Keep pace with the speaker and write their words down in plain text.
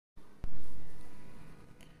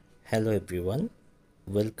Hello everyone,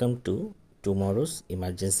 welcome to tomorrow's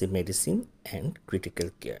emergency medicine and critical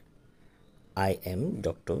care. I am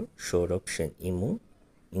Dr. Saurabh Sen Imu,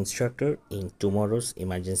 instructor in tomorrow's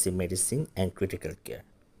emergency medicine and critical care.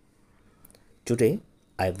 Today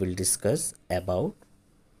I will discuss about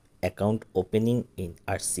account opening in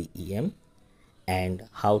RCEM and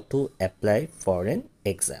how to apply for an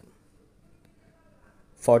exam.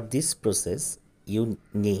 For this process, you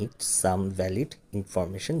need some valid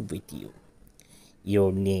information with you.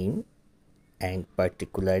 Your name and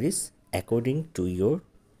particulars according to your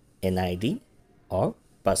NID or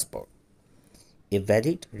passport. A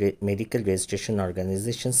valid medical registration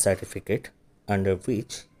organization certificate under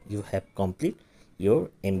which you have complete your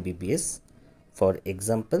MBBS. For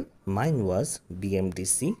example, mine was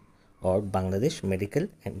BMDC or Bangladesh Medical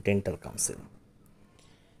and Dental Council.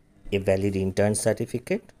 A valid intern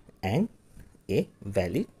certificate and a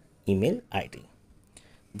valid email ID.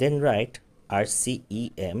 Then write rcem.ac.uk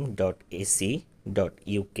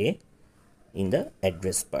in the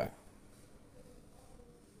address bar.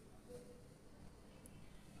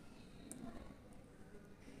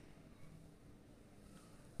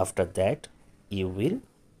 After that, you will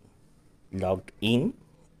log in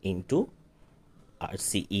into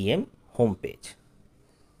RCEM homepage.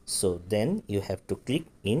 So then you have to click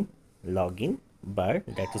in login bar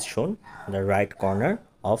that is shown in the right corner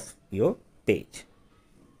of your page.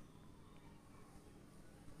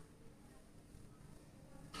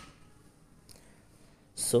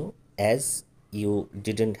 So as you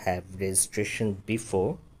didn't have registration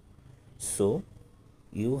before, so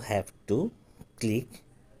you have to click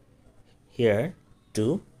here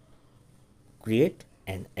to create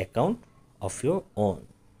an account of your own.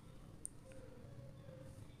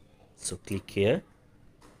 So click here.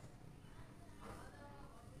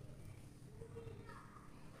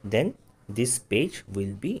 Then this page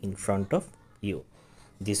will be in front of you.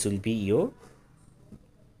 This will be your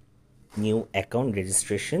new account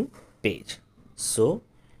registration page. So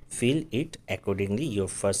fill it accordingly, your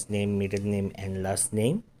first name, middle name and last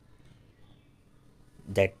name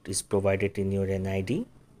that is provided in your NID.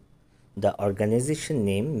 The organization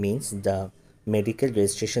name means the medical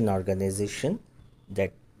registration organization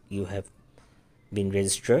that you have been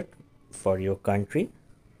registered for your country.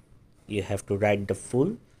 You have to write the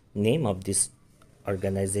full name of this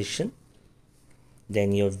organization.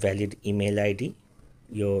 Then your valid email ID,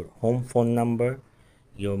 your home phone number,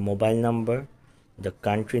 your mobile number, the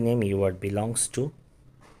country name you are belongs to,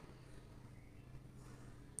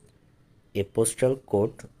 a postal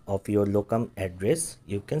code of your locum address,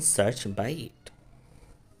 you can search by it.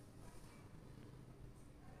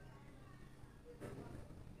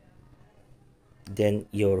 Then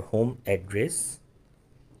your home address,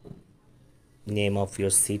 name of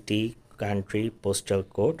your city, country, postal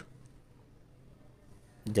code.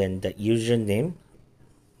 Then the username,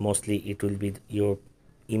 mostly it will be your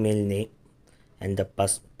email name, and the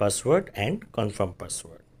password and confirm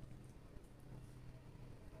password.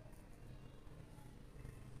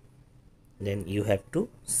 Then you have to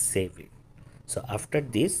save it. So after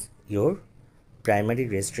this, your primary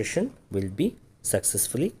registration will be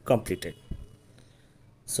successfully completed.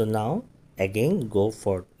 So now again go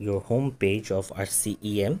for your home page of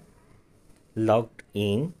RCEM, logged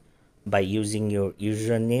in by using your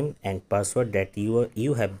username and password that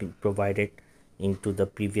you have been provided into the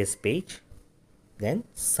previous page, then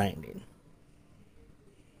signed in.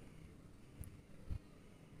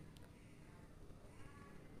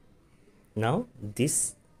 Now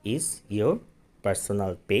this is your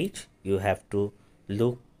personal page. You have to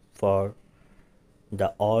look for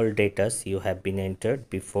the all datas you have been entered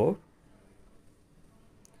before.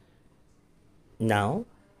 Now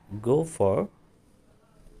go for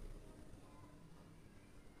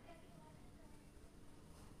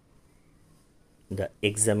the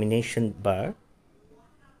examination bar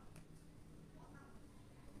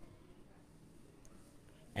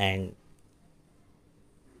and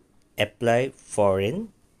apply for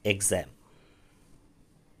an exam.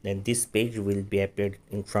 Then this page will be appeared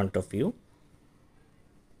in front of you.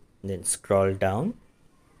 Then scroll down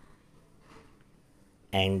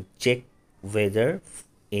and check whether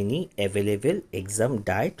any available exam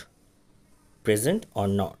date present or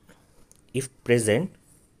not. If present,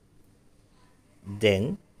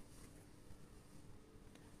 then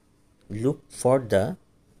look for the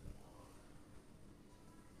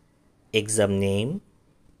exam name,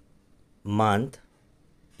 month,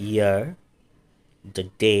 year, the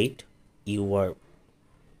date you are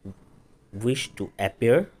wish to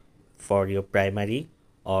appear for your primary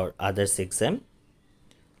or others exam.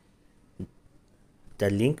 The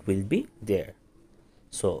link will be there.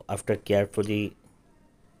 So after carefully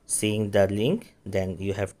seeing the link, then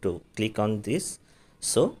you have to click on this.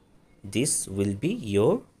 So this will be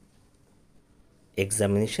your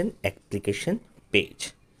examination application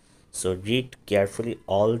page. So read carefully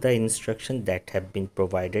all the instructions that have been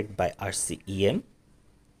provided by RCEM.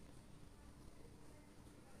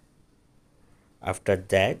 After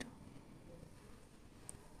that,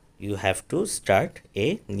 you have to start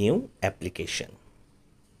a new application.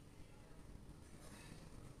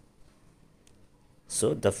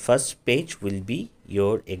 So the first page will be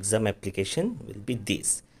your exam application will be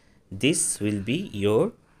this. This will be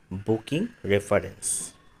your booking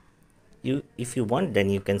reference. If you want, then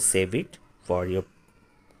you can save it for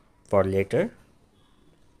later.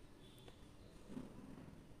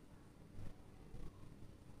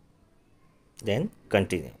 Then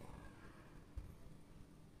continue.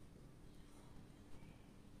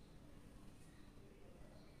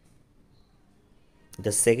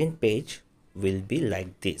 The second page will be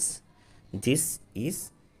like this. This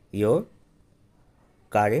is your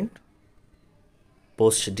current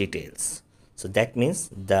post details. So that means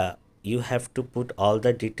you have to put all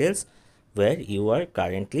the details where you are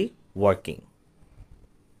currently working.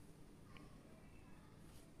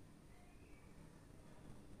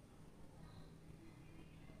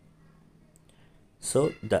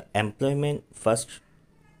 So the employment first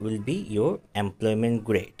will be your employment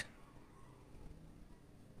grade.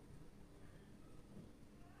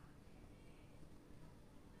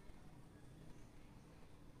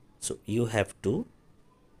 So you have to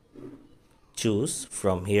choose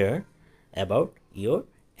from here about your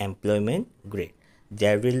employment grade.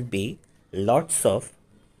 There will be lots of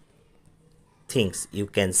things you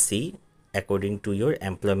can see according to your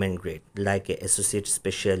employment grade, like a associate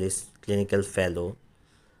specialist, clinical fellow.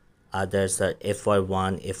 Others are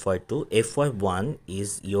FY1, FY2. FY1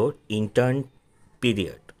 is your intern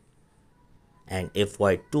period, and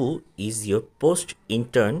FY2 is your post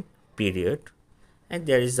intern period. And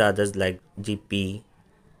there is others like GP,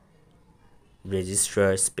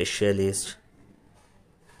 registrar, specialist,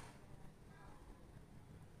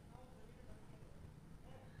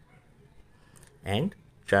 and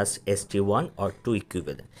trust ST1 or 2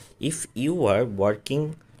 equivalent. If you are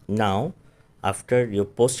working now after your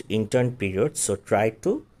post intern period, so try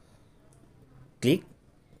to click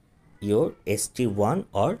your ST1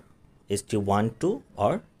 or ST12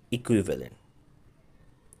 or equivalent.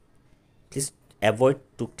 Please avoid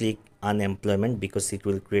to click unemployment because it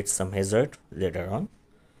will create some hazard later on.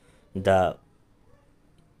 The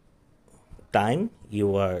time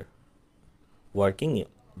you are working,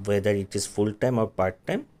 whether it is full-time or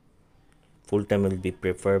part-time, full-time will be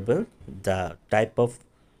preferable. The type of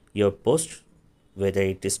your post, whether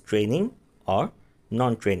it is training or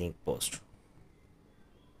non-training post.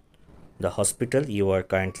 The hospital you are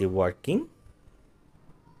currently working,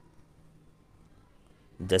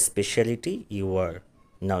 the specialty you are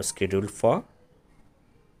now scheduled for,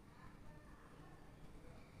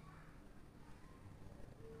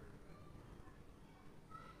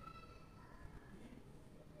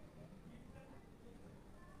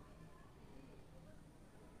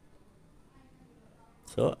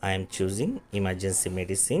 so I am choosing emergency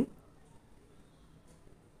medicine.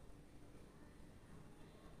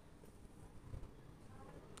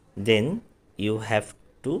 Then you have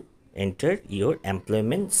to enter your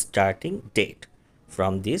employment starting date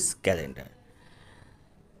from this calendar.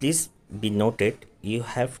 Please be noted, you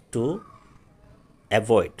have to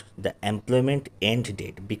avoid the employment end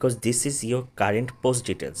date because this is your current post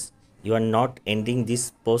details. You are not ending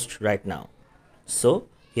this post right now. So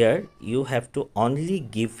here you have to only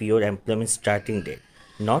give your employment starting date,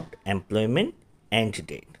 not employment end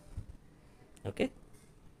date. Okay.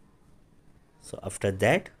 So after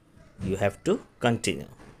that, you have to continue.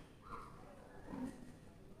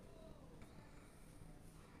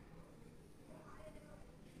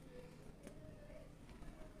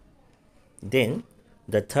 Then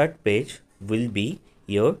the third page will be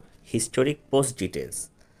your historic post details.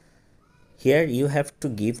 Here you have to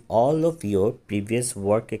give all of your previous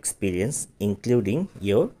work experience including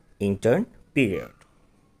your intern period.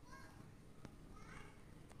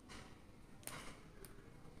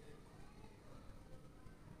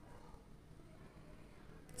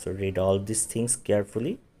 So read all these things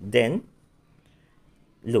carefully. Then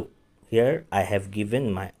look, here I have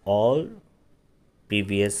given my all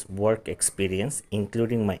previous work experience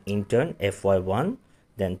including my intern FY1,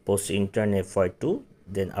 then post intern FY2,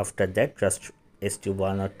 then after that trust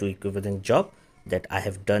ST1 or 2 equivalent job that I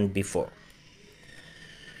have done before.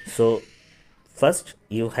 So first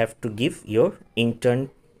you have to give your intern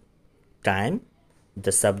time,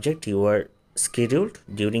 the subject you are scheduled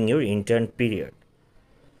during your intern period.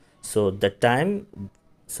 So the time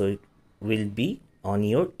it will be on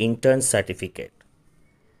your intern certificate.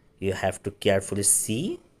 You have to carefully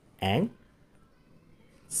see and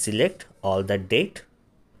select all the date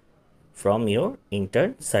from your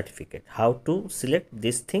intern certificate. How to select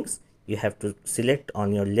these things? You have to select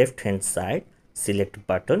on your left hand side, select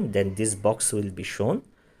button, then this box will be shown.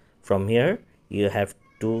 From here you have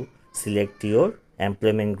to select your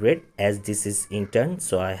employment grade. As this is intern,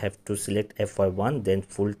 so I have to select FY1, then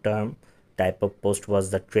full term, type of post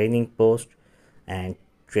was the training post, and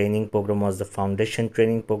training program was the foundation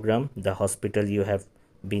training program, the hospital you have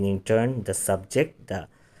been intern, the subject, the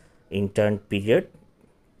intern period,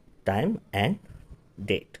 time and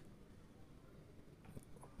date.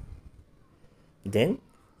 Then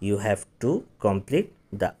you have to complete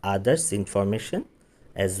the others information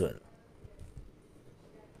as well.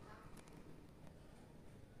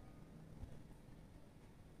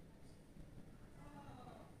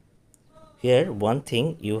 Here one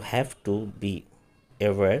thing you have to be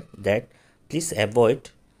aware that please avoid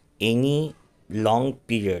any long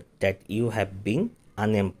period that you have been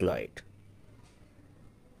unemployed.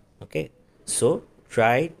 Okay, so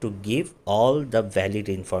try to give all the valid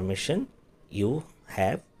information you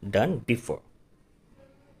have done before.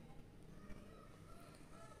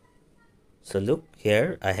 So look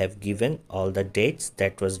here, I have given all the dates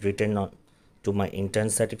that was written on to my intern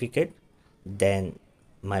certificate, then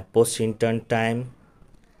my post intern time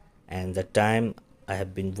and the time I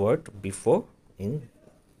have been worked before in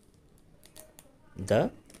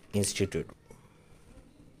the institute.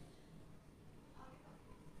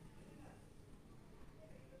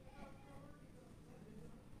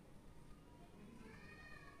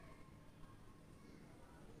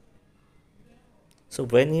 So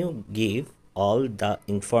when you give all the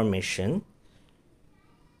information,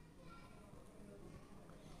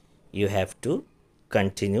 you have to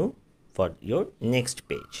continue for your next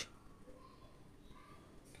page.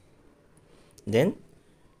 Then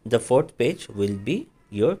the fourth page will be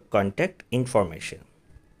your contact information.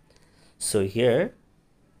 So here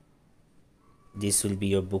this will be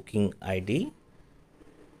your booking ID,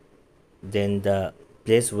 then the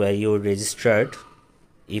place where you registered.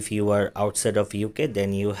 If you are outside of UK,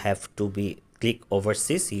 then you have to be click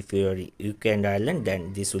overseas. If you are UK and Ireland,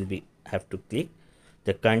 then this will be have to click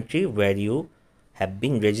the country where you have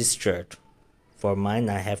been registered. For mine,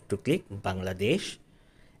 I have to click Bangladesh,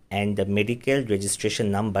 and the medical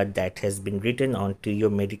registration number that has been written onto your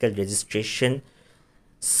medical registration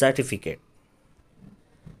certificate.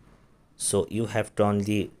 So you have to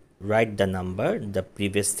only write the number. The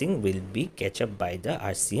previous thing will be catch up by the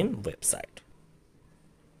RCEM website.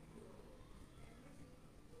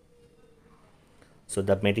 So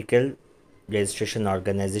the medical registration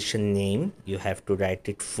organization name, you have to write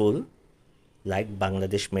it full, like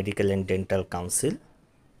Bangladesh Medical and Dental Council.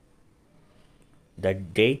 The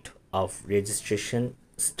date of registration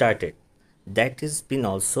started, that is been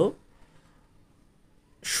also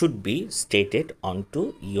should be stated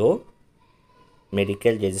onto your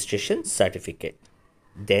medical registration certificate.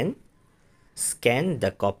 Then scan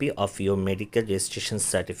the copy of your medical registration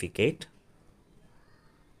certificate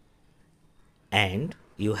and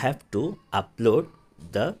you have to upload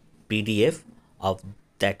the PDF of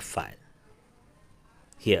that file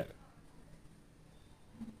here.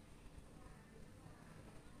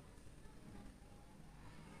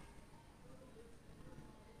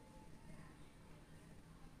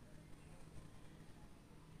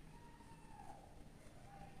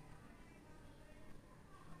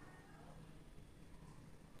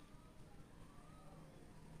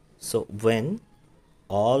 So when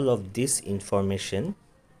all of this information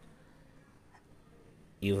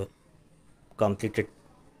you completed,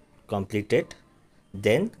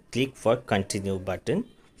 then click for continue button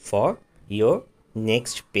for your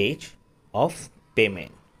next page of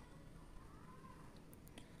payment.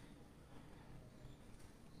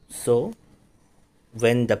 So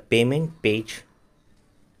when the payment page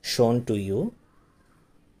shown to you,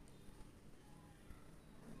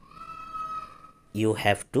 you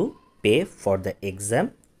have to pay for the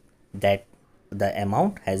exam that the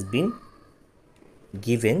amount has been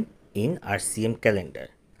given in RCEM calendar.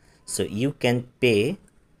 So you can pay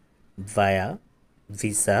via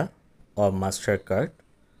Visa or MasterCard.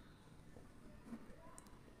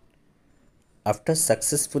 After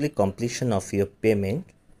successfully completion of your payment,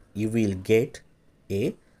 you will get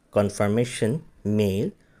a confirmation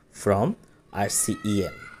mail from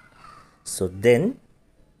RCEM. So then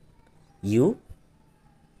you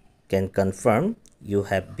can confirm you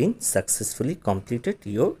have been successfully completed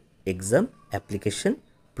your exam application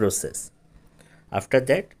process. After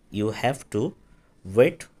that, you have to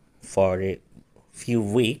wait for a few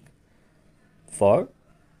weeks for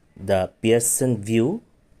the Pearson VUE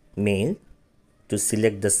mail to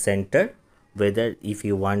select the center, whether if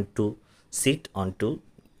you want to sit onto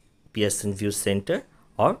Pearson VUE center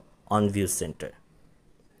or on VUE center.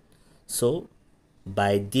 So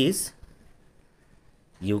by this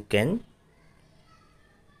you can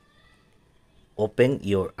open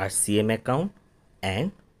your RCEM account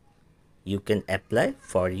and you can apply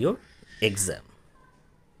for your exam.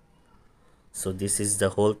 So this is the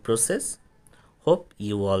whole process. Hope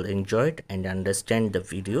you all enjoyed and understand the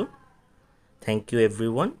video. Thank you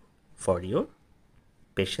everyone for your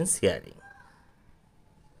patience hearing.